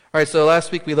All right, so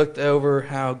last week we looked over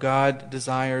how God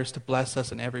desires to bless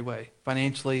us in every way,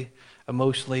 financially,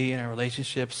 emotionally, in our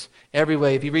relationships, every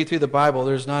way. If you read through the Bible,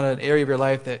 there's not an area of your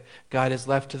life that God has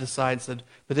left to the side and said,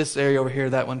 but this area over here,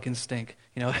 that one can stink.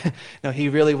 No, He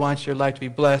really wants your life to be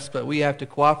blessed, but we have to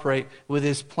cooperate with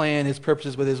His plan, His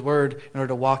purposes, with His Word in order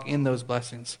to walk in those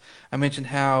blessings. I mentioned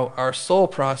how our soul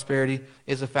prosperity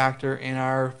is a factor in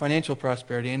our financial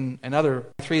prosperity. And another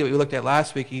three that we looked at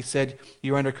last week, He said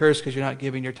you're under curse because you're not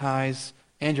giving your tithes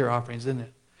and your offerings, isn't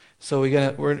it? So we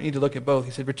need to look at both.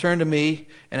 He said, return to me,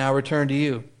 and I'll return to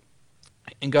you.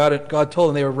 And God told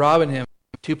them they were robbing Him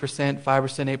 2%, 5%,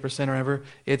 8%, or whatever.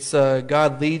 It's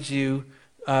God leads you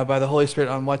by the Holy Spirit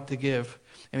on what to give.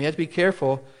 And you have to be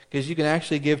careful because you can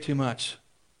actually give too much.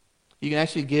 You can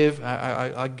actually give,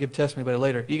 I'll give testimony about it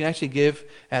later. You can actually give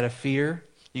out of fear.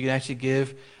 You can actually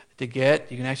give to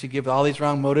get. You can actually give all these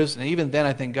wrong motives. And even then,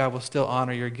 I think God will still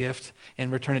honor your gift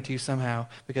and return it to you somehow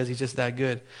because He's just that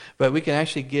good. But we can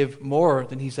actually give more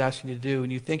than He's asking you to do.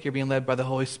 And you think you're being led by the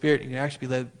Holy Spirit, you can actually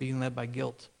be being led by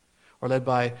guilt or led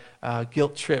by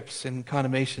guilt trips and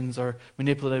condemnations or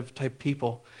manipulative type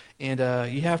people. And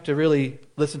you have to really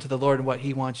listen to the Lord and what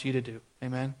He wants you to do.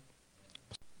 Amen?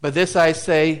 But this I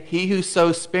say, he who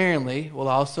sows sparingly will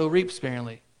also reap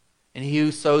sparingly. And he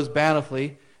who sows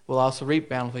bountifully will also reap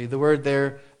bountifully. The word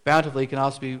there, bountifully, can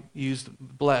also be used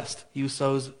blessed. He who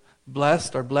sows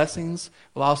blessed or blessings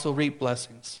will also reap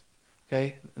blessings.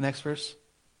 Okay, next verse.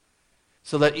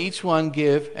 So let each one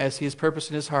give as he has purposed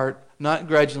in his heart, not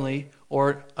grudgingly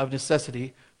or of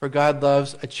necessity, for God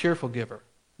loves a cheerful giver.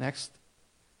 Next.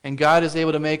 And God is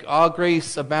able to make all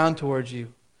grace abound towards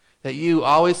you, that you,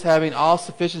 always having all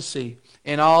sufficiency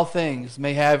in all things,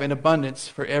 may have an abundance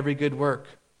for every good work.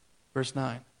 Verse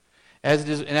 9. As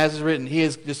it is written, He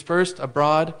has dispersed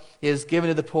abroad, He has given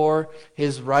to the poor,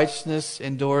 His righteousness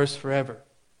endures forever.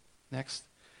 Next.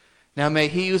 Now may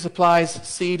He who supplies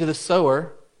seed to the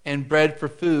sower and bread for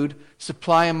food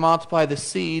supply and multiply the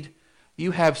seed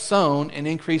you have sown and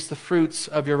increase the fruits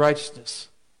of your righteousness.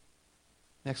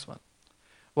 Next one.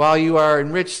 While you are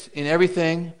enriched in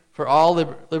everything for all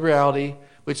liberality,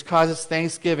 which causes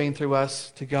thanksgiving through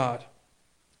us to God.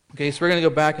 Okay, so we're going to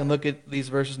go back and look at these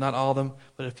verses, not all of them,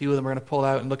 but a few of them we're going to pull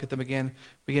out and look at them again,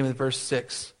 beginning with verse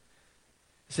 6.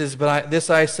 It says, this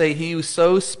I say, he who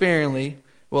sows sparingly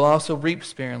will also reap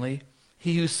sparingly.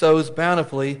 He who sows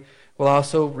bountifully will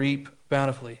also reap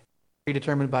bountifully.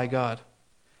 Predetermined by God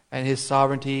and His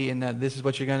sovereignty, and that this is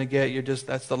what you're going to get.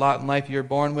 That's the lot in life you're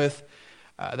born with.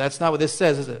 That's not what this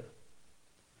says, is it?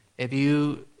 If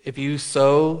you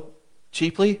sow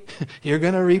cheaply, you're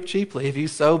going to reap cheaply. If you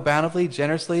sow bountifully,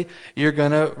 generously, you're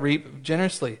going to reap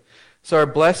generously. So our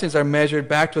blessings are measured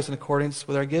back to us in accordance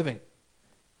with our giving,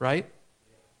 right?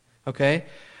 Okay.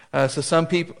 So some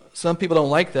people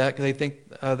don't like that because they think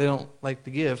they don't like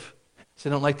to give, so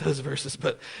they don't like those verses.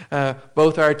 But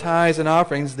both our tithes and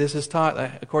offerings, this is taught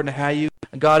according to how you.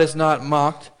 God is not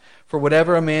mocked, for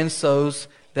whatever a man sows,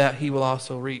 that he will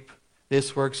also reap.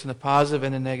 This works in the positive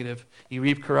and the negative. You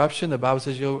reap corruption. The Bible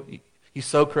says you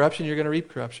sow corruption, you're going to reap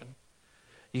corruption.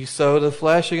 You sow the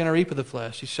flesh, you're going to reap of the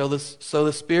flesh. You sow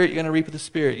the Spirit, you're going to reap of the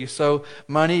Spirit. You sow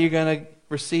money, you're going to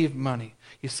receive money.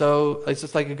 You sow, it's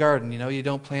just like a garden. You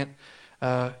don't plant,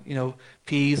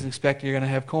 peas and expect you're going to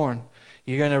have corn.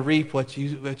 You're going to reap what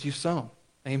you've sown.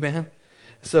 Amen.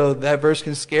 So that verse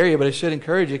can scare you, but it should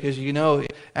encourage you because you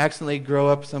accidentally grow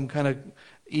up some kind of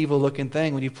evil-looking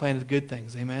thing when you planted good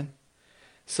things. Amen.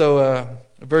 So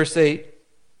verse 8,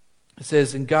 it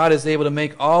says, and God is able to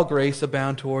make all grace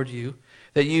abound toward you,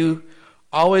 that you,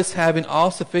 always having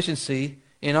all sufficiency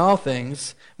in all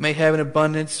things, may have an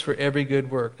abundance for every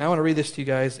good work. Now I want to read this to you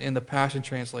guys in the Passion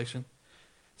Translation.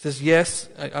 It says, yes,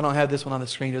 I don't have this one on the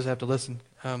screen, you just have to listen.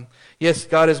 Yes,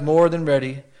 God is more than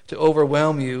ready to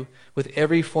overwhelm you with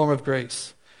every form of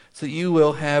grace, so that you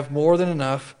will have more than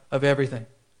enough of everything,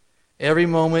 every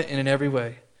moment and in every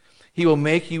way. He will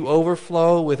make you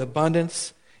overflow with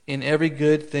abundance in every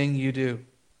good thing you do.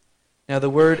 Now the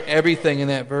word everything in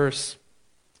that verse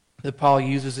that Paul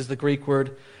uses is the Greek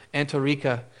word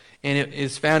entorika, and it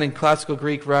is found in classical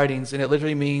Greek writings, and it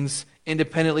literally means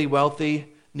independently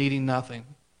wealthy, needing nothing.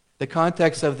 The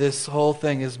context of this whole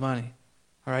thing is money.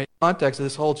 All right? The context of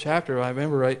this whole chapter, if I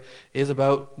remember right, is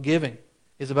about giving,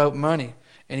 is about money.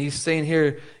 And he's saying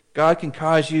here, God can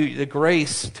cause you the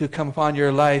grace to come upon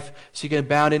your life so you can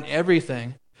abound in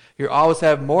everything. You always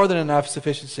have more than enough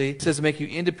sufficiency. It says to make you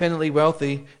independently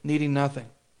wealthy, needing nothing.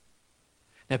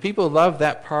 Now people love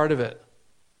that part of it.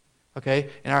 Okay?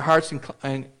 And our hearts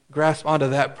can grasp onto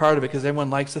that part of it because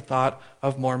everyone likes the thought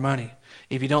of more money.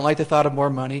 If you don't like the thought of more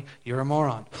money, you're a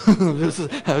moron.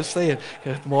 I was saying,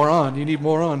 moron. You need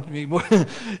moron. You need more.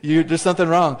 There's something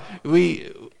wrong.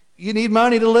 You need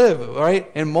money to live, all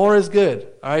right? And more is good,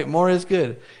 all right? More is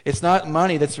good. It's not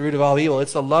money that's the root of all evil.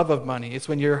 It's the love of money. It's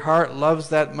when your heart loves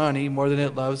that money more than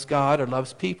it loves God or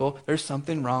loves people. There's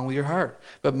something wrong with your heart.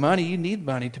 But money, you need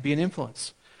money to be an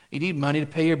influence. You need money to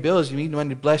pay your bills. You need money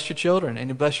to bless your children and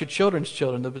to bless your children's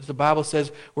children. The Bible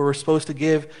says we're supposed to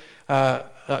give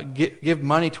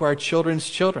money to our children's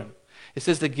children. It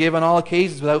says to give on all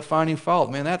occasions without finding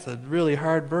fault. Man, that's a really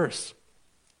hard verse.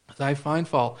 I find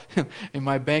fault in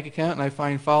my bank account, and I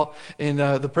find fault in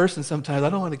the person sometimes. I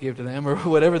don't want to give to them or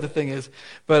whatever the thing is.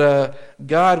 But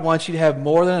God wants you to have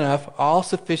more than enough, all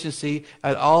sufficiency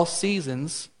at all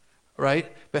seasons,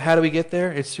 right? But how do we get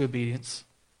there? It's through obedience.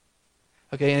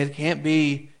 Okay, and it can't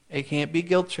be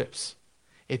guilt trips.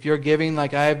 If you're giving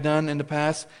like I have done in the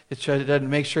past, it doesn't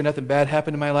make sure nothing bad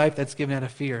happened in my life, that's giving out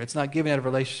of fear. It's not giving out of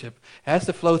relationship. It has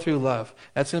to flow through love.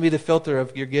 That's going to be the filter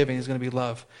of your giving, is going to be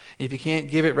love. If you can't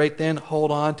give it right then,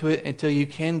 hold on to it until you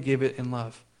can give it in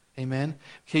love. Amen?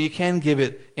 Until you can give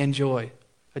it in joy,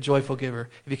 a joyful giver.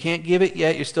 If you can't give it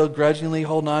yet, you're still grudgingly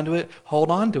holding on to it,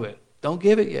 hold on to it. Don't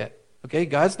give it yet. Okay,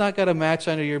 God's not got a match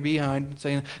under your behind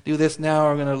saying, do this now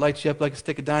or I'm going to light you up like a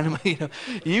stick of dynamite.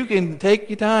 You can take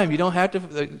your time. You don't have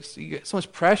to. You get so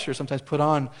much pressure sometimes put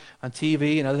on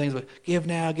TV and other things. But give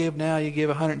now. You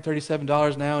give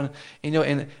 $137 now.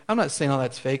 And I'm not saying all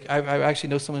that's fake. I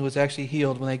actually know someone who was actually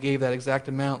healed when they gave that exact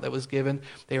amount that was given.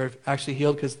 They were actually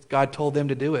healed because God told them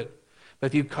to do it. But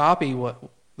if you copy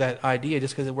that idea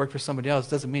just because it worked for somebody else,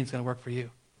 doesn't mean it's going to work for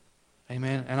you.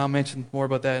 Amen? And I'll mention more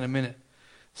about that in a minute.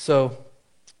 So,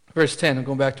 verse 10, I'm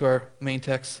going back to our main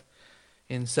text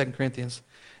in 2 Corinthians.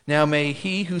 Now may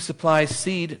he who supplies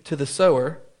seed to the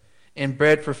sower and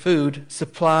bread for food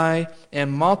supply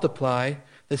and multiply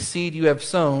the seed you have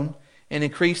sown and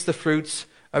increase the fruits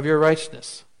of your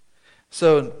righteousness.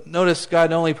 So, notice God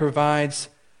not only provides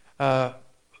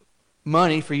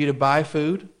money for you to buy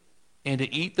food and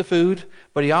to eat the food,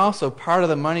 but he also, part of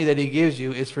the money that he gives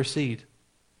you is for seed.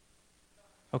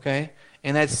 Okay?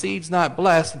 And that seed's not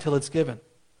blessed until it's given.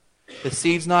 The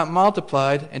seed's not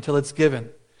multiplied until it's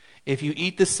given. If you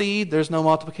eat the seed, there's no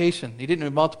multiplication. He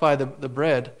didn't multiply the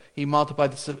bread. He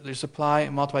multiplied the supply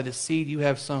and multiplied the seed you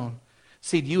have sown.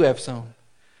 Seed you have sown.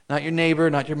 Not your neighbor,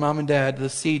 not your mom and dad. The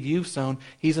seed you've sown,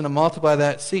 he's going to multiply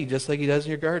that seed just like he does in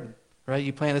your garden. Right?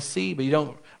 You plant a seed, but you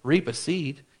don't reap a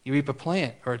seed. You reap a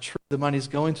plant or a tree the money's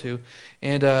going to.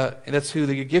 And that's who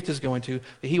your gift is going to.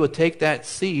 But he will take that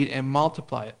seed and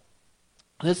multiply it.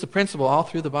 And it's the principle all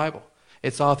through the Bible.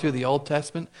 It's all through the Old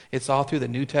Testament. It's all through the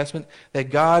New Testament that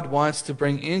God wants to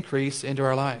bring increase into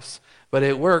our lives. But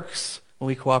it works when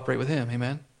we cooperate with him.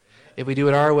 Amen? If we do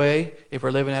it our way, if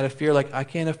we're living out of fear, like, I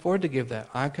can't afford to give that,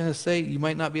 I'm going to say you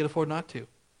might not be able to afford not to.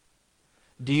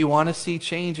 Do you want to see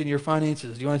change in your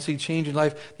finances? Do you want to see change in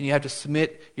life? Then you have to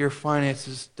submit your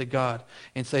finances to God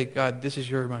and say, God, this is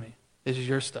your money. This is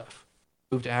your stuff.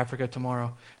 Move to Africa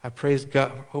tomorrow. I praise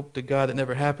God, hope to God that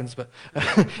never happens, but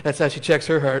that's how she checks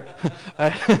her heart.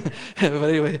 But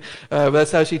anyway,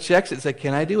 that's how she checks it. It's like,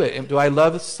 can I do it? And do I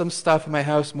love some stuff in my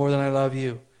house more than I love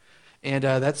you? And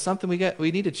that's something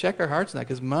we need to check our hearts on that,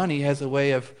 because money has a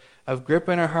way of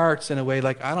gripping our hearts in a way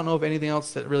like I don't know of anything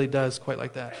else that really does quite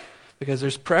like that. Because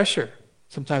there's pressure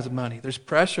sometimes with money. There's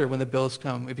pressure when the bills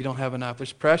come if you don't have enough.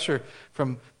 There's pressure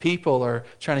from people or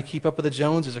trying to keep up with the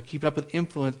Joneses or keeping up with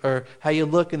influence or how you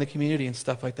look in the community and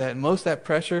stuff like that. And most of that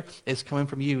pressure is coming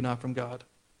from you, not from God.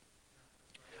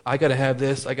 I got to have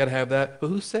this, I got to have that. But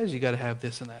who says you got to have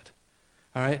this and that?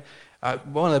 All right?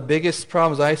 One of the biggest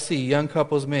problems I see young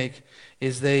couples make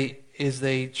is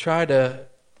they try to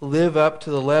live up to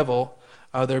the level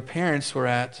their parents were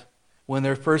at when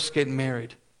they're first getting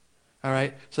married. All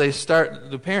right? So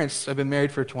the parents have been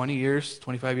married for 20 years,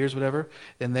 25 years, whatever.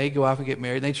 Then they go off and get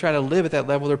married. And they try to live at that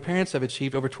level their parents have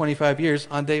achieved over 25 years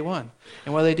on day one.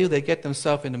 And what do? They get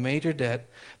themselves into major debt.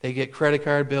 They get credit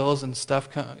card bills and stuff,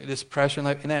 this pressure in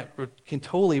life. And that can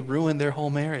totally ruin their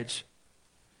whole marriage.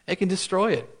 It can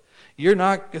destroy it. You're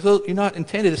not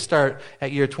intended to start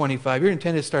at year 25. You're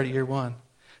intended to start at year 1.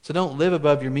 So don't live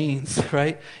above your means,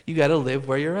 right? You got to live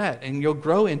where you're at, and you'll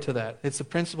grow into that. It's the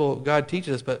principle God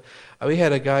teaches us. But we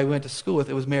had a guy we went to school with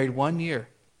that was married 1 year.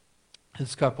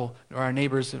 This couple, our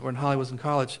neighbors when Holly was in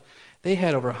college, they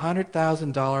had over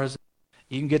 $100,000.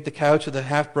 You can get the couch with a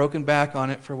half-broken back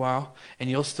on it for a while, and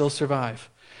you'll still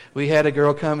survive. We had a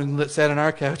girl come and sat on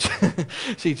our couch.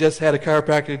 She just had a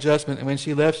chiropractic adjustment, and when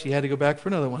she left, she had to go back for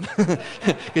another one.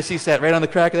 Because she sat right on the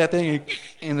crack of that thing,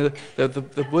 and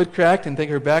the wood cracked, and I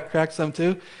think her back cracked some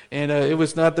too. And it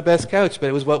was not the best couch, but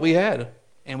it was what we had.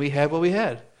 And we had what we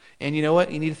had. And you know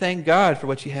what? You need to thank God for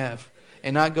what you have.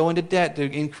 And not go into debt to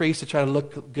increase to try to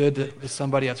look good to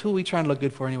somebody else. Who are we trying to look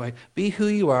good for anyway? Be who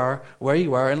you are, where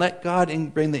you are, and let God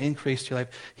bring the increase to your life.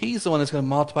 He's the one that's going to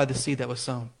multiply the seed that was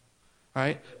sown.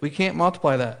 Right? We can't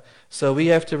multiply that. So we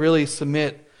have to really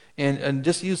submit and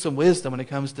just use some wisdom when it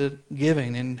comes to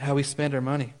giving and how we spend our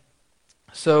money.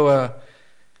 So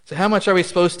how much are we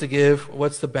supposed to give?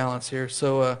 What's the balance here?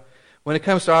 So when it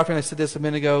comes to offering, I said this a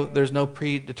minute ago, there's no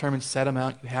predetermined set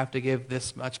amount. You have to give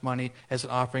this much money as an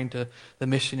offering to the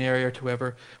missionary or to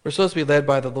whoever. We're supposed to be led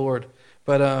by the Lord.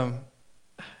 But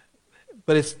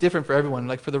it's different for everyone.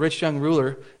 Like for the rich young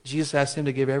ruler, Jesus asked him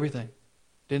to give everything,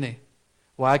 didn't he?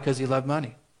 Why? Because he loved money.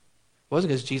 It wasn't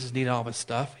because Jesus needed all of his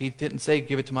stuff. He didn't say,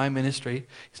 give it to my ministry.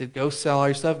 He said, go sell all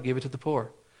your stuff, give it to the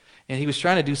poor. And he was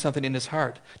trying to do something in his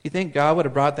heart. Do you think God would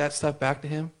have brought that stuff back to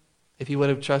him if he would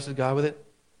have trusted God with it?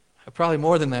 Probably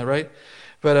more than that, right?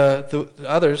 But the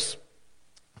others,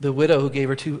 the widow who gave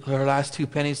her last 2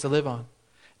 pennies to live on.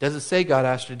 It doesn't say God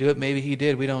asked her to do it. Maybe he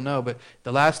did. We don't know. But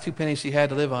the last 2 pennies she had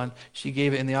to live on, she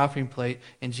gave it in the offering plate.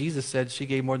 And Jesus said she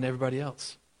gave more than everybody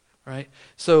else. Right?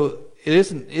 So it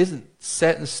isn't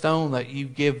set in stone that you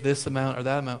give this amount or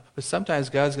that amount. But sometimes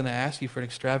God's going to ask you for an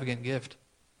extravagant gift.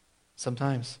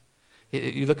 Sometimes.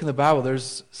 You look in the Bible,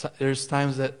 there's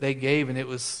times that they gave and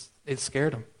it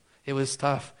scared them. It was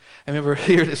tough. I remember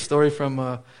hearing this story from,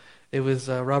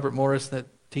 Robert Morris, that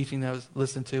teaching that I was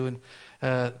listening to,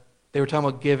 and they were talking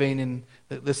about giving, and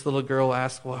this little girl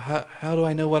asked, well, how do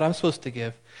I know what I'm supposed to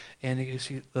give? And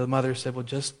the mother said, well,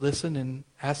 just listen and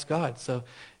ask God. So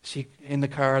she, in the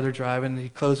car, they're driving, and he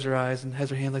closed her eyes and has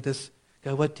her hand like this,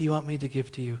 God, what do you want me to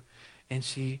give to you? And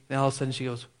all of a sudden she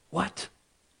goes, what?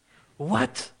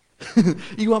 What?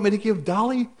 You want me to give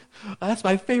Dolly? That's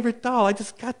my favorite doll. I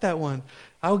just got that one.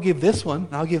 I'll give this one.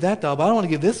 I'll give that doll, but I don't want to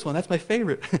give this one. That's my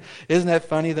favorite. Isn't that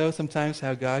funny, though, sometimes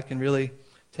how God can really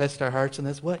test our hearts and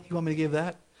this, what? You want me to give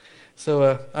that?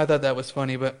 So I thought that was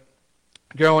funny. But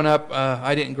growing up,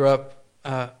 I didn't grow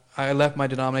up. I left my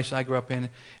denomination I grew up in.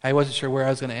 I wasn't sure where I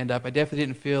was going to end up. I definitely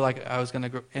didn't feel like I was going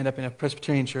to end up in a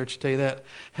Presbyterian church, to tell you that.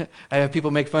 I have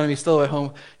people make fun of me still at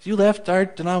home. You left our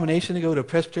denomination to go to a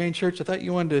Presbyterian church? I thought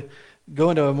you wanted to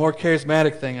go into a more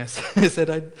charismatic thing. I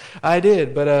said, I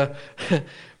did, but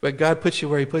God puts you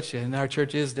where he puts you, and our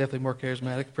church is definitely more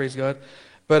charismatic, praise God.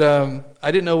 But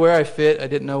I didn't know where I fit. I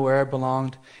didn't know where I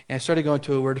belonged, and I started going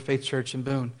to a Word of Faith church in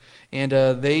Boone. And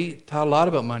they taught a lot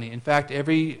about money. In fact,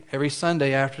 every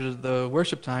Sunday after the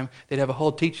worship time, they'd have a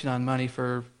whole teaching on money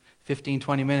for 15,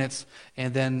 20 minutes,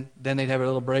 and then they'd have a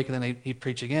little break, and then he'd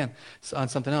preach again on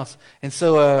something else. And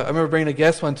so I remember bringing a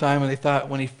guest one time, and they thought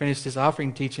when he finished his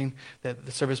offering teaching that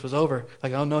the service was over.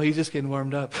 Like, oh no, he's just getting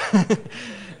warmed up.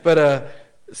 But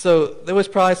so there was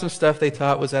probably some stuff they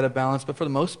taught was out of balance, but for the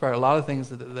most part, a lot of things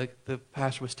that the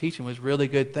pastor was teaching was really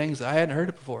good things that I hadn't heard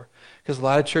it before. Because a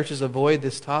lot of churches avoid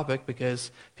this topic because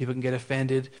people can get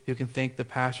offended. People can think the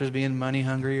pastor's being money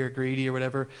hungry or greedy or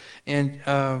whatever. And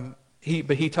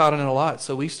he taught on it a lot.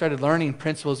 So we started learning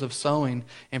principles of sowing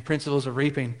and principles of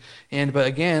reaping. But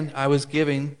again, I was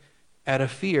giving out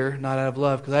of fear, not out of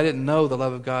love, because I didn't know the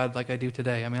love of God like I do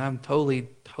today. I mean, I'm totally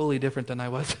different than I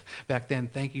was back then.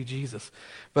 Thank you, Jesus.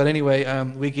 But anyway,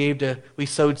 we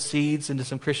sowed seeds into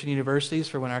some Christian universities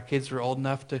for when our kids were old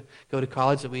enough to go to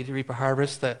college, that we'd reap a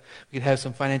harvest, that we could have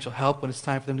some financial help when it's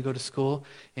time for them to go to school.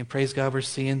 And praise God, we're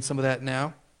seeing some of that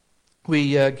now.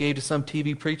 We gave to some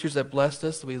TV preachers that blessed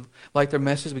us. We liked their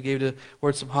message. We gave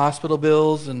towards some hospital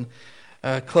bills and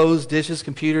clothes, dishes,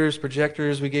 computers,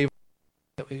 projectors. We gave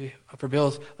for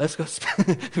bills. Let's go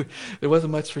spend. There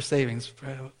wasn't much for savings,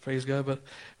 praise God.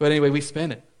 But anyway, we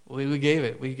spent it. We gave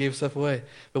it. We gave stuff away.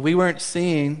 But we weren't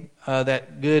seeing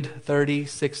that good 30,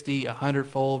 60,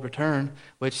 100-fold return,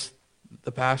 which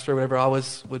the pastor or whatever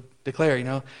always would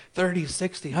declare, 30,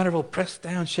 60, 100-fold, pressed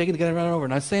down, shaken together, run over.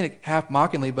 And I'm saying it half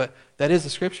mockingly, but that is the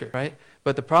scripture, right?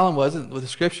 But the problem wasn't with the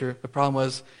scripture. The problem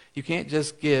was you can't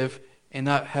just give and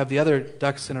not have the other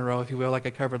ducks in a row, if you will, like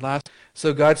I covered last.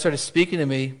 So God started speaking to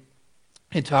me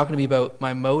and talking to me about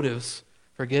my motives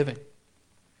for giving.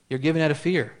 You're giving out of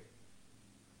fear.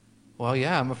 Well,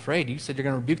 yeah, I'm afraid. You said you're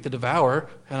going to rebuke the devourer,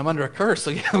 and I'm under a curse.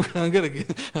 So yeah, I'm going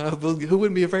to. Who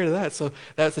wouldn't be afraid of that? So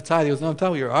that's the tithe. He goes, no, I'm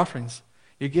telling you, your offerings.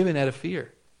 You're giving out of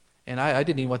fear. And I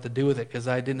didn't even know what to do with it because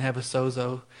I didn't have a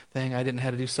sozo thing. I didn't know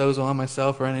how to do sozo on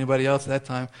myself or on anybody else at that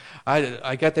time.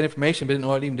 I got that information but didn't know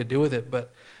what even to do with it.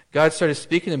 But God started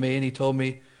speaking to me, and he told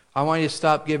me, I want you to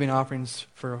stop giving offerings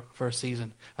for a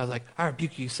season. I was like, I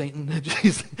rebuke you, Satan.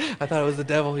 Jeez. I thought it was the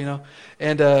devil,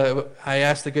 And I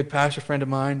asked a good pastor friend of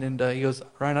mine, and he goes,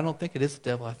 Ryan, I don't think it is the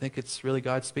devil. I think it's really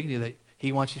God speaking to you, that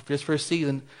he wants you just for a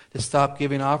season to stop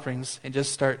giving offerings and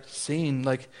just start seeing,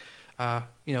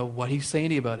 what he's saying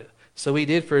to you about it. So we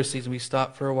did for a season. We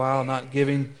stopped for a while, not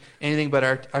giving anything but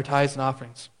our tithes and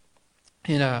offerings.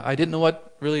 And I didn't know where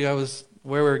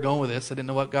we were going with this. I didn't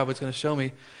know what God was going to show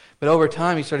me. But over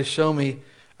time, he started to show me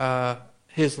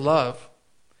his love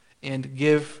and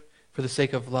give for the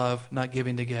sake of love, not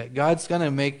giving to get. God's going to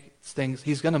make things,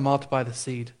 he's going to multiply the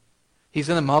seed. He's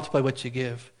going to multiply what you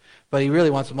give. But he really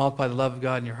wants to multiply the love of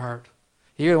God in your heart.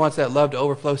 He really wants that love to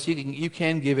overflow so you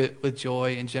can give it with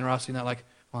joy and generosity, not like,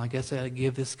 well, I guess I got to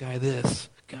give this guy this.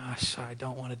 Gosh, I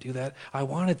don't want to do that. I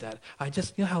wanted that.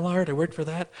 How hard I worked for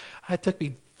that? It took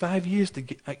me 5 years to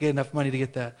get enough money to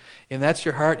get that. And that's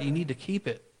your heart. You need to keep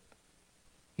it.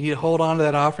 You need to hold on to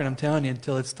that offering, I'm telling you,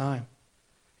 until it's time.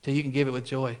 Until you can give it with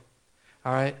joy.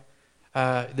 All right?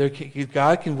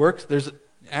 God can work.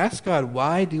 Ask God,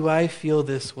 why do I feel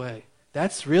this way?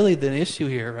 That's really the issue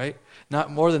here, right? Not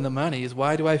more than the money, is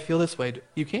why do I feel this way?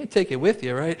 You can't take it with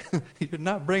you, right? You're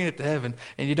not bringing it to heaven,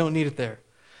 and you don't need it there.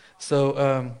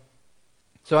 So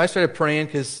I started praying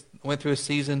because I went through a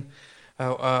season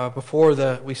before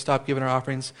we stopped giving our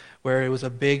offerings where it was a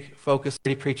big focus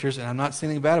on preachers, and I'm not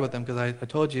saying anything bad about them because I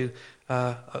told you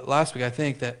last week, I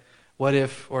think, that what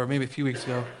if, or maybe a few weeks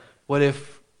ago, what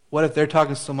if they're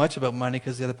talking so much about money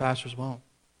because the other pastors won't?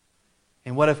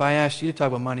 And what if I asked you to talk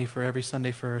about money for every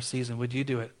Sunday for a season? Would you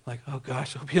do it? Like, oh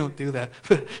gosh, I hope you don't do that.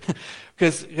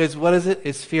 Because what is it?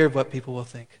 It's fear of what people will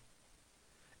think.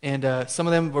 And some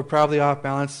of them were probably off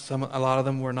balance. A lot of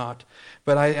them were not.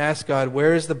 But I asked God,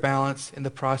 where is the balance in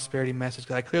the prosperity message?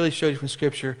 Because I clearly showed you from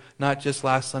Scripture, not just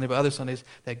last Sunday, but other Sundays,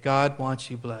 that God wants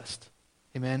you blessed.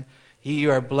 Amen? You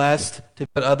are blessed to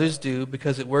what others do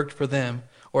because it worked for them,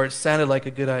 or it sounded like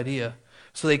a good idea.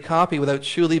 So they copy without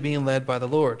truly being led by the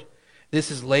Lord. This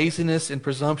is laziness and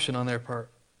presumption on their part,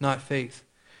 not faith.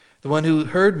 The one who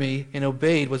heard me and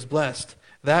obeyed was blessed.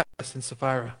 That was in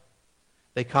Sapphira.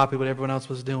 They copied what everyone else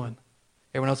was doing.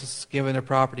 Everyone else is giving their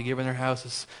property, giving their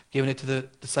houses, giving it to the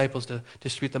disciples to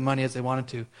distribute the money as they wanted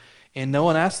to. And no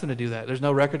one asked them to do that. There's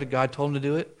no record that God told them to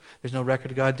do it. There's no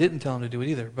record that God didn't tell them to do it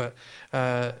either. But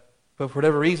for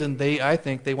whatever reason, I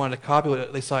think they wanted to copy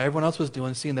what they saw everyone else was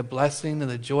doing, seeing the blessing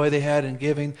and the joy they had in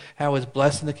giving, how it was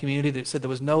blessing the community. They said there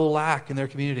was no lack in their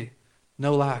community.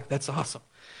 No lack. That's awesome.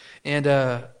 And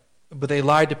but they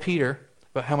lied to Peter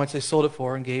about how much they sold it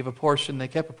for and gave a portion. They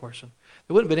kept a portion.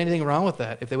 There wouldn't have been anything wrong with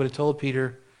that if they would have told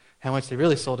Peter how much they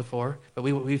really sold it for, but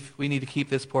we need to keep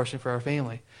this portion for our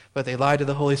family. But they lied to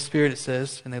the Holy Spirit, it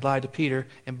says, and they lied to Peter,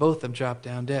 and both of them dropped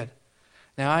down dead.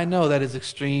 Now, I know that is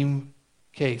extreme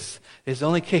case. There's the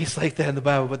only case like that in the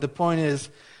Bible, but the point is,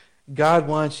 God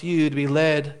wants you to be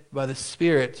led by the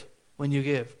Spirit when you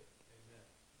give. Amen.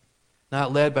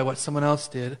 Not led by what someone else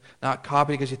did, not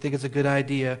copied because you think it's a good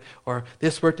idea, or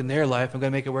this worked in their life, I'm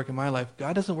going to make it work in my life.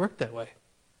 God doesn't work that way.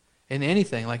 In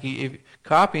anything, if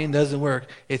copying doesn't work,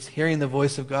 it's hearing the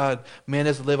voice of God. Man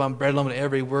doesn't live on bread alone, but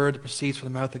every word that proceeds from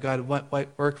the mouth of God. What might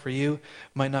work for you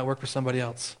might not work for somebody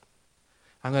else.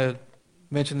 I'm going to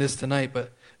mention this tonight,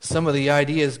 but some of the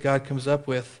ideas God comes up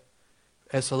with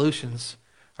as solutions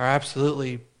are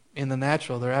absolutely in the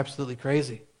natural. They're absolutely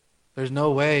crazy. There's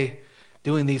no way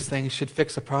doing these things should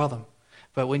fix a problem.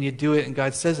 But when you do it and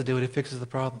God says to do it, it fixes the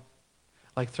problem.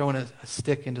 Like throwing a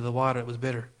stick into the water, it was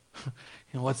bitter.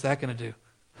 What's that going to do?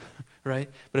 Right?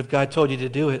 But if God told you to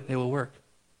do it, it will work.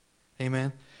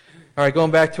 Amen? All right,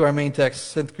 going back to our main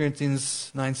text, 2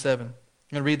 Corinthians 9:7. I'm going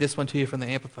to read this one to you from the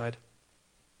Amplified.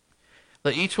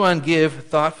 Let each one give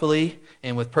thoughtfully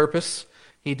and with purpose.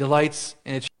 He delights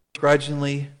in it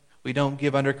grudgingly. We don't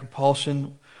give under compulsion.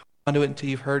 Hold on to it until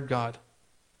you've heard God.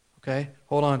 Okay?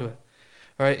 Hold on to it.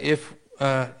 All right?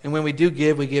 And when we do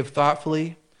give, we give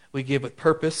thoughtfully. We give with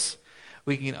purpose.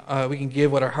 We can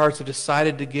give what our hearts have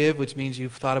decided to give, which means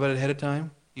you've thought about it ahead of time.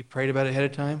 You prayed about it ahead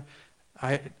of time.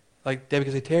 Like Debbie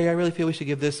can say, Terry, I really feel we should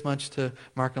give this much to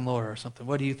Mark and Laura or something.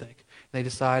 What do you think? And they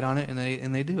decide on it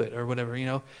and they do it or whatever.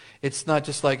 It's not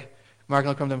just like Mark and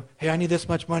Laura come to them, hey, I need this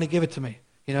much money, give it to me.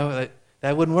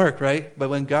 That wouldn't work, right? But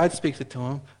when God speaks it to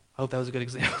them, I hope that was a good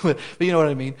example, but you know what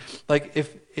I mean. Like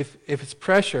if it's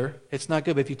pressure, it's not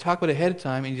good. But if you talk about it ahead of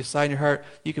time and you decide in your heart,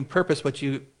 you can purpose what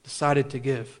you decided to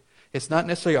give. It's not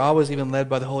necessarily always even led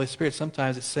by the Holy Spirit.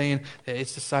 Sometimes it's saying that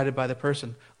it's decided by the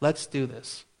person. Let's do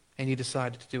this. And you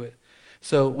decided to do it.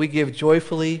 So we give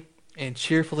joyfully and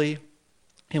cheerfully,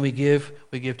 and we give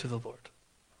to the Lord.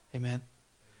 Amen.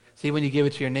 See, when you give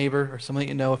it to your neighbor or someone that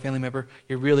you know, a family member,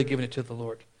 you're really giving it to the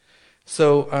Lord.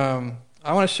 So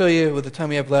I want to show you, with the time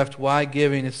we have left, why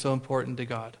giving is so important to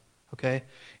God. Okay?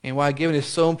 And why giving is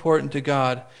so important to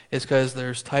God is because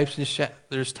there's types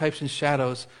and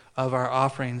shadows of our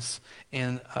offerings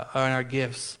and our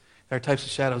gifts. They're types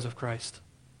and shadows of Christ.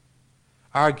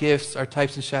 Our gifts are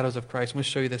types and shadows of Christ. I'm going to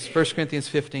show you this. 1 Corinthians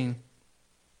 15,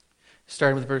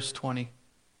 starting with verse 20.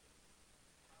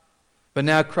 But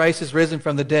now Christ is risen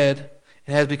from the dead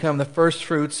and has become the first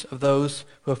fruits of those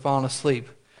who have fallen asleep.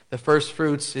 The first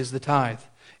fruits is the tithe.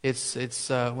 It's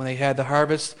when they had the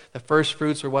harvest, the first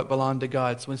fruits are what belonged to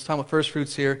God. So when it's talking about first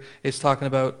fruits here, it's talking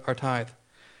about our tithe.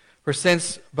 For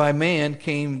since by man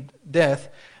came death,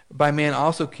 by man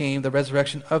also came the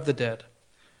resurrection of the dead.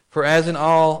 For as in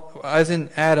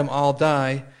Adam all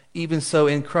die, even so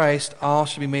in Christ all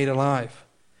shall be made alive.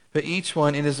 But each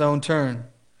one in his own turn,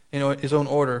 in his own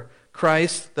order.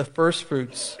 Christ, the first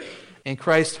fruits, and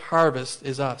Christ's harvest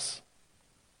is us.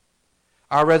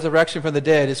 Our resurrection from the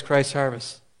dead is Christ's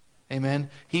harvest. Amen.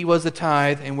 He was the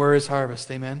tithe, and we're his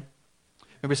harvest. Amen.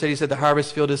 Remember he said the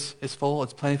harvest field is full,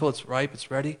 it's plentiful, it's ripe,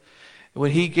 it's ready.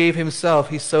 When he gave himself,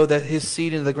 he sowed that his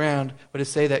seed into the ground, but to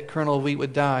say that kernel of wheat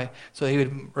would die, so he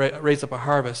would raise up a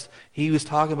harvest. He was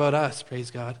talking about us, praise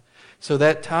God. So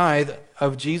that tithe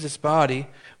of Jesus' body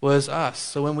was us.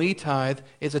 So when we tithe,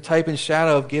 it's a type and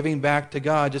shadow of giving back to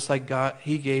God, just like God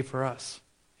He gave for us.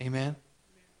 Amen.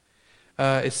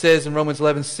 It says in Romans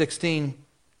 11:16,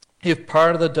 if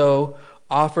part of the dough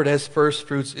offered as first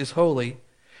fruits is holy,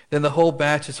 then the whole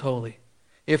batch is holy.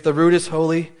 If the root is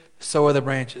holy, so are the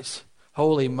branches.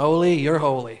 Holy moly, you're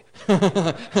holy.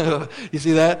 You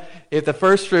see that? If the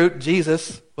first fruit,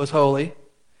 Jesus, was holy,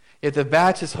 if the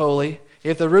batch is holy,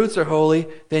 if the roots are holy,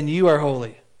 then you are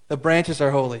holy. The branches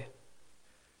are holy.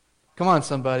 Come on,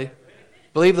 somebody.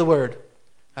 Believe the word.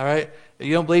 All right? If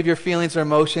you don't believe your feelings or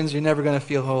emotions, you're never going to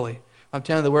feel holy. I'm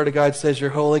telling you, the word of God says you're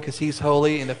holy because He's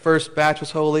holy, and the first batch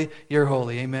was holy. You're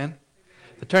holy. Amen?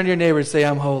 So turn to your neighbor and say,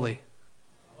 I'm holy.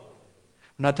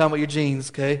 I'm not talking about your genes,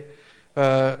 okay?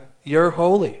 You're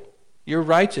holy. You're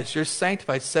righteous. You're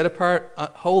sanctified, set apart,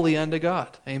 holy unto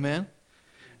God. Amen?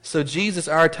 So Jesus,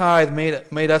 our tithe,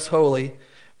 made us holy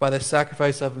by the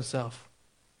sacrifice of Himself.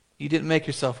 You didn't make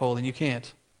yourself holy, and you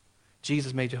can't.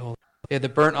 Jesus made you holy. You had the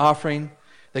burnt offering,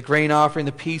 the grain offering,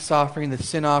 the peace offering, the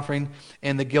sin offering,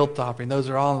 and the guilt offering. Those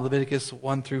are all in Leviticus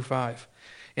 1 through 5.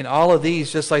 And all of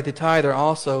these, just like the tithe, are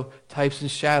also types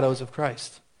and shadows of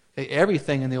Christ. Okay,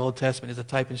 everything in the Old Testament is a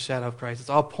type and shadow of Christ. It's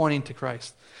all pointing to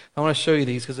Christ. I want to show you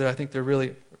these because I think they're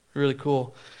really, really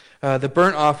cool. The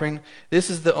burnt offering,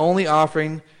 this is the only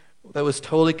offering that was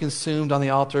totally consumed on the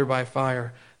altar by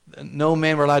fire. No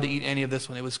man were allowed to eat any of this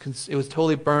one. It was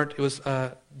totally burnt. It was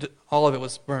all of it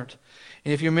was burnt.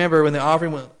 And if you remember, when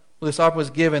this offering was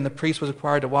given, the priest was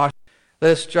required to wash.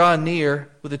 Let us draw near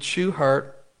with a true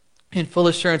heart, in full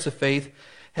assurance of faith,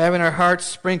 having our hearts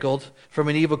sprinkled from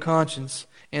an evil conscience,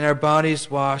 and our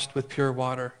bodies washed with pure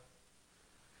water.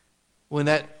 When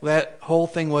that whole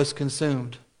thing was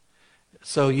consumed,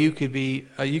 so you can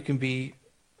be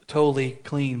totally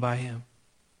clean by Him.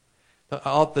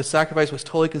 The sacrifice was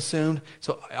totally consumed,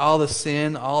 so all the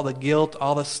sin, all the guilt,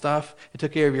 all the stuff, it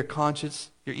took care of your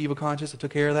conscience, your evil conscience, it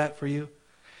took care of that for you.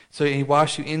 So He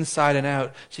washed you inside and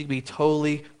out, so you can be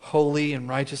totally holy and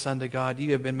righteous unto God.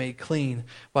 You have been made clean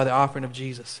by the offering of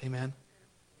Jesus. Amen? And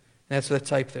that's the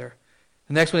type there.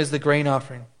 The next one is the grain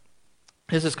offering.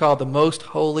 This is called the most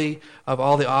holy of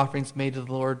all the offerings made to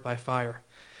the Lord by fire.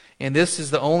 And this is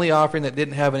the only offering that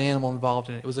didn't have an animal involved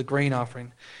in it. It was a grain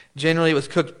offering. Generally, it was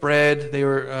cooked bread. They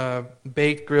were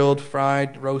baked, grilled,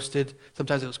 fried, roasted.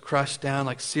 Sometimes it was crushed down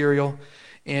like cereal.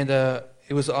 And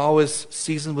it was always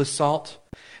seasoned with salt.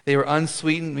 They were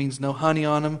unsweetened, means no honey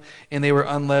on them. And they were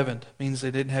unleavened, means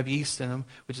they didn't have yeast in them,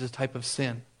 which is a type of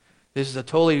sin. This is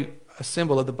a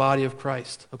symbol of the body of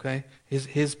Christ, okay?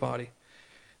 His body.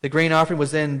 The grain offering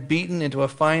was then beaten into a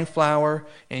fine flour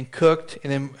and cooked,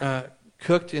 and then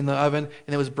cooked in the oven,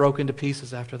 and it was broken to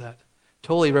pieces after that.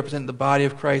 Totally represented the body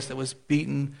of Christ that was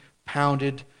beaten,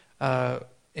 pounded, and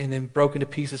then broken to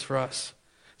pieces for us.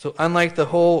 So unlike the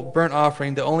whole burnt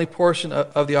offering, only a portion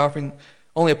of the offering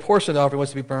was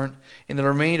to be burnt, and the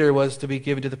remainder was to be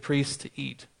given to the priest to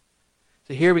eat.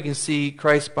 So here we can see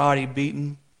Christ's body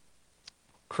beaten,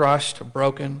 crushed,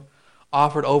 broken,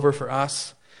 offered over for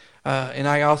us. And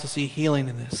I also see healing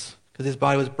in this, because His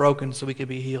body was broken so we could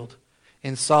be healed.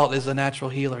 And salt is a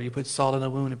natural healer. You put salt in a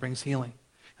wound, it brings healing.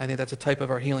 I think that's a type of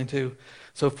our healing too.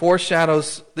 So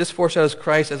this foreshadows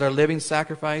Christ as our living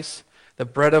sacrifice, the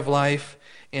bread of life,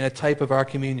 and a type of our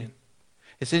communion.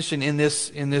 It's interesting, in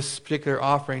this particular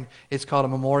offering, it's called a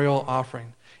memorial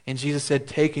offering. And Jesus said,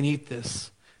 take and eat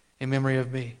this in memory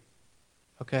of me.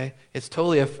 Okay? It's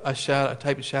totally a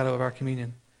type of shadow of our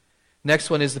communion. Next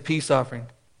one is the peace offering.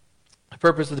 The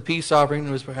purpose of the peace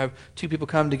offering was to have two people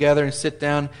come together and sit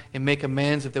down and make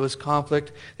amends if there was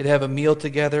conflict. They'd have a meal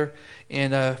together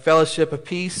and a fellowship of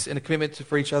peace and a commitment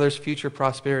for each other's future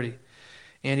prosperity.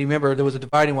 And remember, there was a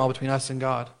dividing wall between us and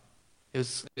God. It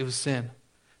was sin,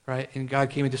 right? And God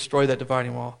came and destroyed that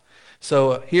dividing wall.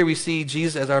 So here we see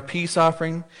Jesus as our peace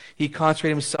offering. He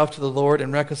consecrated himself to the Lord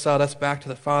and reconciled us back to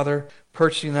the Father,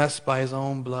 purchasing us by his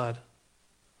own blood.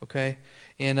 Okay?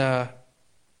 And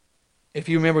if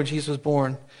you remember when Jesus was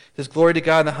born, it says, glory to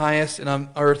God in the highest, and on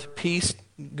earth peace,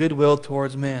 goodwill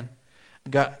towards men.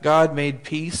 God made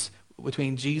peace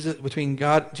Jesus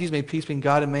made peace between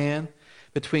God and man,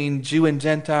 between Jew and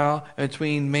Gentile, and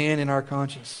between man and our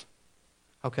conscience.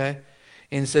 Okay?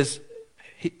 And it says,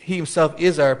 he himself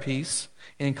is our peace.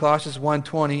 And in Colossians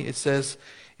 1:20, it says,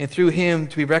 and through him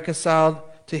to be reconciled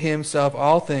to himself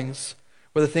all things,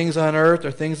 whether things on earth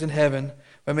or things in heaven,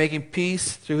 by making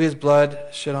peace through his blood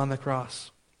shed on the cross.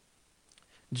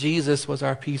 Jesus was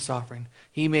our peace offering.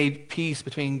 He made peace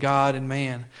between God and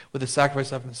man with the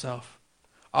sacrifice of himself.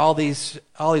 All these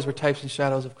were types and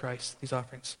shadows of Christ, these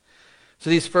offerings. So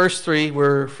these first three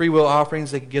were free will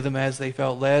offerings. They could give them as they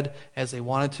felt led, as they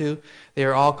wanted to. They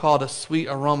are all called a sweet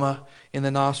aroma in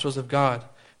the nostrils of God.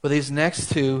 But these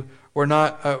next two were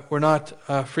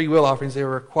not free will offerings. They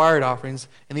were required offerings.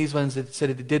 And these ones that said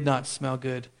it did not smell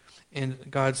good in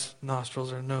God's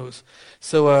nostrils or nose.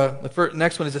 So the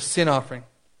next one is a sin offering.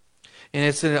 And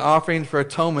it's an offering for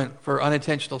atonement for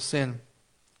unintentional sin.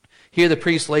 Here the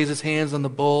priest lays his hands on the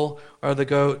bull or the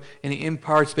goat, and he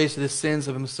imparts basically the sins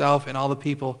of himself and all the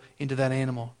people into that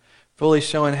animal. Fully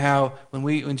showing how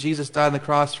when Jesus died on the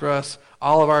cross for us,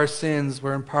 all of our sins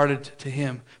were imparted to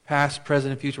him. Past,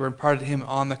 present, and future were imparted to him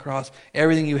on the cross.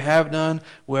 Everything you have done,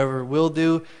 whoever will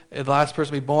do, the last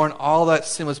person to be born, all that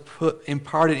sin was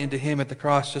imparted into him at the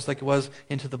cross, just like it was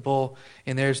into the bull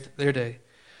in their day.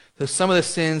 So some of the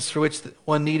sins for which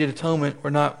one needed atonement were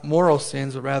not moral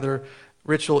sins, but rather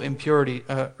ritual impurity.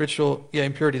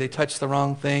 Impurity. They touched the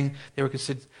wrong thing. They were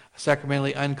considered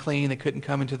sacramentally unclean. They couldn't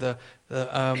come into the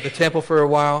temple for a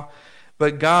while.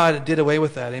 But God did away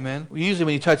with that. Amen. Usually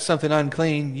when you touch something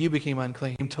unclean, you became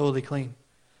unclean. You became totally clean.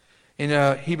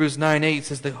 In Hebrews 9:8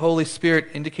 says the Holy Spirit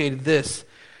indicated this,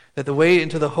 that the way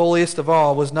into the holiest of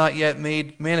all was not yet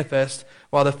made manifest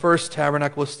while the first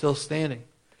tabernacle was still standing.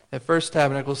 That first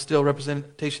tabernacle is still a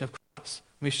representation of Christ.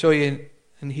 Let me show you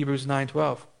in Hebrews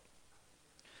 9:12.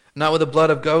 Not with the blood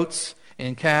of goats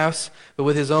and calves, but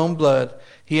with his own blood,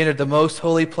 he entered the most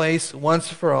holy place once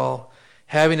for all,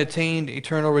 having attained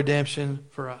eternal redemption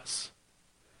for us.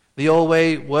 The old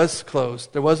way was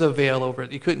closed. There was a veil over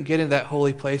it. You couldn't get into that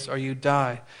holy place or you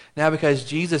die. Now because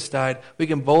Jesus died, we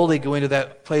can boldly go into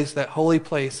that place, that holy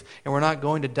place, and we're not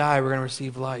going to die. We're going to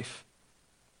receive life.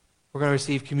 We're going to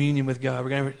receive communion with God. We're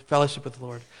going to fellowship with the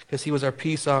Lord because he was our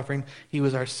peace offering. He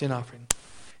was our sin offering.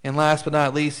 And last but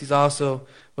not least, he also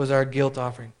was our guilt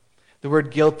offering. The word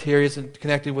guilt here isn't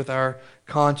connected with our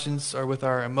conscience or with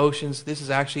our emotions. This is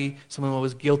actually someone who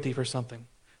was guilty for something.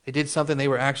 They did something, they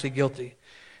were actually guilty.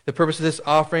 The purpose of this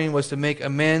offering was to make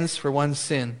amends for one's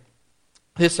sin.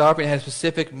 This offering had a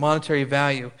specific monetary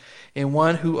value, and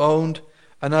one who owned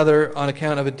another on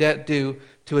account of a debt due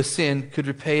to a sin could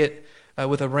repay it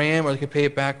with a ram, or they could pay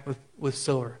it back with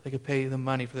silver. They could pay the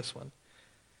money for this one.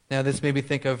 Now this made me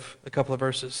think of a couple of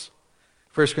verses.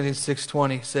 1 Corinthians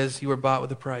 6:20 says, you were bought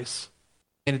with a price,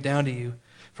 handed down to you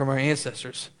from our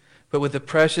ancestors, but with the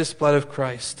precious blood of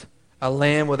Christ, a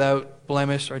lamb without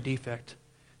blemish or defect.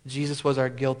 Jesus was our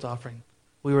guilt offering.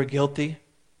 We were guilty.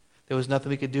 There was nothing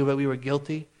we could do about it. We were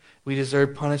guilty. We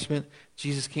deserved punishment.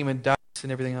 Jesus came and died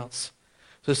and everything else.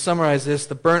 So to summarize this,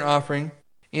 the burnt offering,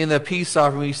 in the peace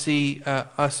offering we see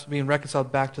us being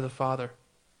reconciled back to the Father.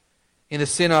 In the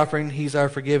sin offering, he's our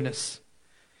forgiveness.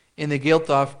 In the guilt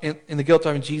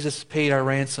offering, Jesus paid our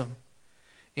ransom.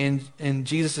 And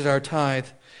Jesus is our tithe.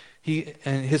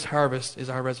 And his harvest is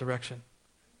our resurrection.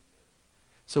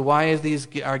 So why is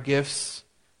our gifts,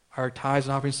 our tithes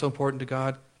and offerings so important to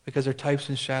God? Because they're types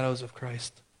and shadows of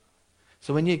Christ.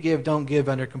 So when you give, don't give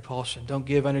under compulsion. Don't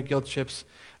give under guilt trips.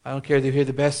 I don't care if you hear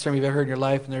the best sermon you've ever heard in your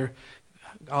life and they're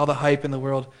all the hype in the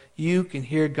world. You can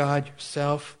hear God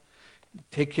yourself.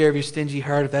 Take care of your stingy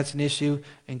heart if that's an issue,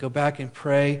 and go back and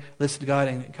pray, listen to God,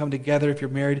 and come together if you're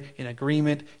married in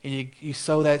agreement, and you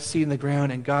sow that seed in the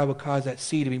ground, and God will cause that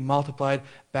seed to be multiplied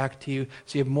back to you,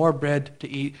 so you have more bread to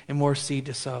eat and more seed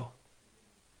to sow.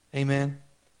 Amen?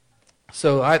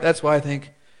 So that's why I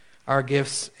think our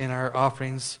gifts and our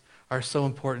offerings are so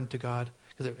important to God,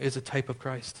 because because it is a type of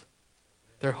Christ.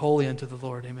 They're holy unto the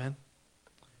Lord. Amen.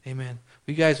 Amen.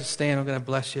 You guys will stand. I'm going to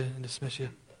bless you and dismiss you.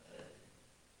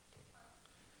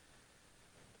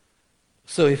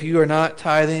 So if you are not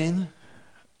tithing,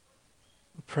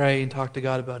 pray and talk to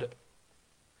God about it.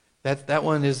 That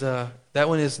one is the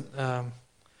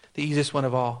easiest one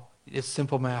of all. It's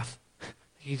simple math.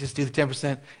 You just do the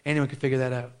 10%. Anyone can figure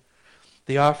that out.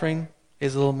 The offering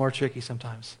is a little more tricky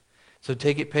sometimes. So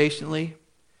take it patiently.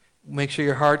 Make sure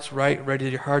your heart's right, ready,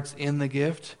 your heart's in the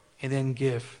gift, and then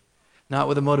give. Not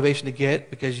with a motivation to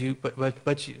get,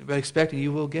 but expecting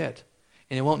you will get.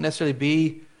 And it won't necessarily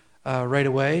be right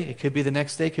away. It could be the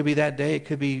next day. It could be that day. It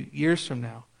could be years from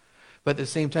now. But at the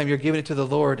same time, you're giving it to the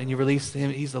Lord, and you release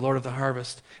Him. He's the Lord of the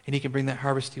harvest, and He can bring that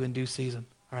harvest to you in due season.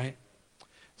 All right?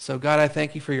 So, God, I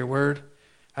thank you for your word.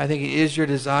 I think it is your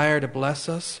desire to bless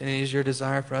us, and it is your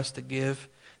desire for us to give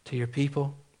to your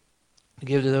people, to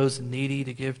give to those needy,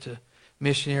 to give to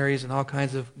missionaries and all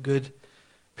kinds of good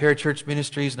parachurch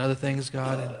ministries and other things,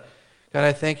 God. And God,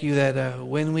 I thank you that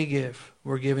when we give,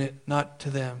 we're giving it not to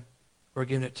them, we're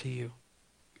giving it to you.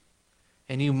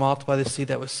 And you multiply the seed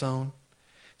that was sown,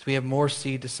 so we have more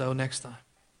seed to sow next time.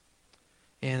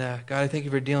 And God, I thank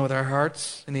you for dealing with our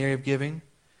hearts in the area of giving.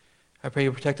 I pray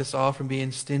you protect us all from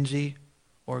being stingy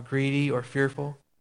or greedy or fearful.